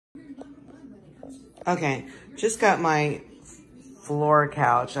Okay, just got my floor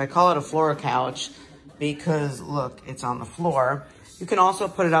couch. I call it a floor couch because look, it's on the floor. You can also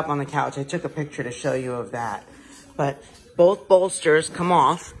put it up on the couch. I took a picture to show you of that. But both bolsters come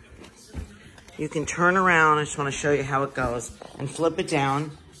off. You can turn around. I just want to show you how it goes and flip it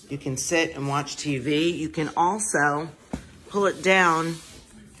down. You can sit and watch TV. You can also pull it down.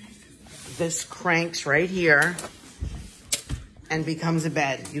 This cranks right here and becomes a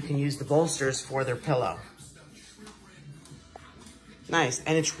bed. You can use the bolsters for their pillow. Nice,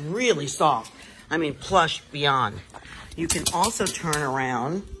 and it's really soft. I mean, plush beyond. You can also turn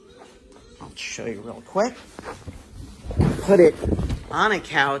around. I'll show you real quick. Put it on a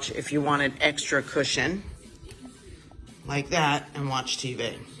couch if you wanted extra cushion, like that, and watch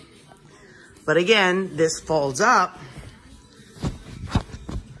TV. But again, this folds up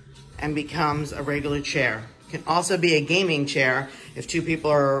and becomes a regular chair. It can also be a gaming chair if two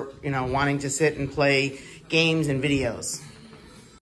people are, wanting to sit and play games and videos.